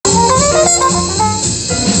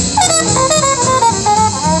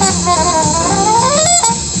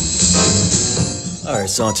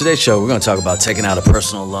So on today's show, we're going to talk about taking out a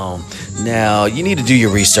personal loan. Now, you need to do your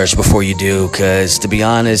research before you do, because to be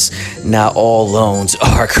honest, not all loans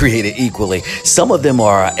are created equally. Some of them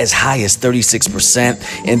are as high as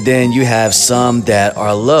 36%, and then you have some that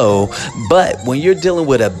are low. But when you're dealing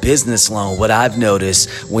with a business loan, what I've noticed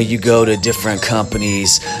when you go to different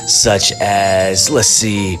companies such as, let's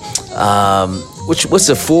see, what's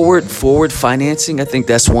a forward financing? I think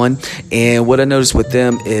that's one. And what I noticed with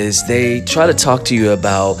them is they try to talk to you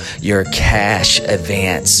about your cash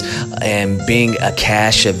advance and being a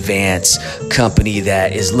cash advance company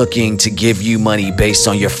that is looking to give you money based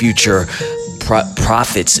on your future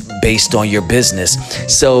profits based on your business.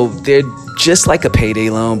 So they're just like a payday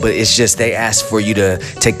loan, but it's just they ask for you to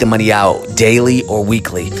take the money out daily or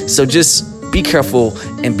weekly. So just be careful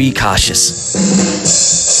and be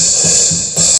cautious.